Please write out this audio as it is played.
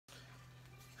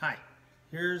Hi,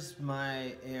 here's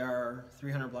my AR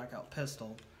 300 Blackout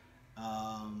pistol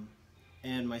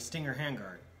and my Stinger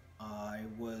handguard. I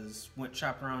went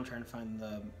shopping around trying to find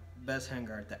the best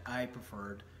handguard that I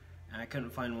preferred, and I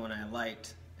couldn't find one I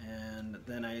liked. And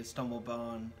then I stumbled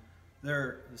upon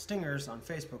the Stingers on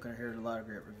Facebook, and I heard a lot of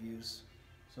great reviews.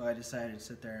 So I decided to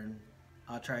sit there and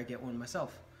I'll try to get one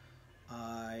myself.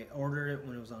 I ordered it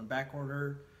when it was on back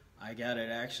order. I got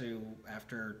it actually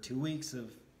after 2 weeks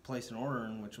of placing an order,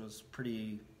 which was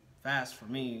pretty fast for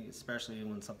me, especially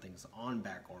when something's on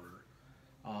back order.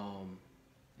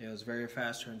 It was a very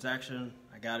fast transaction.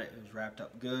 I got it. It was wrapped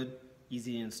up good,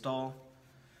 easy to install.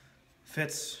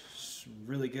 Fits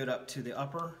really good up to the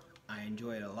upper. I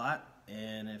enjoy it a lot,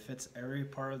 and it fits every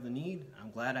part of the need.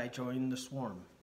 I'm glad I joined the Swarm.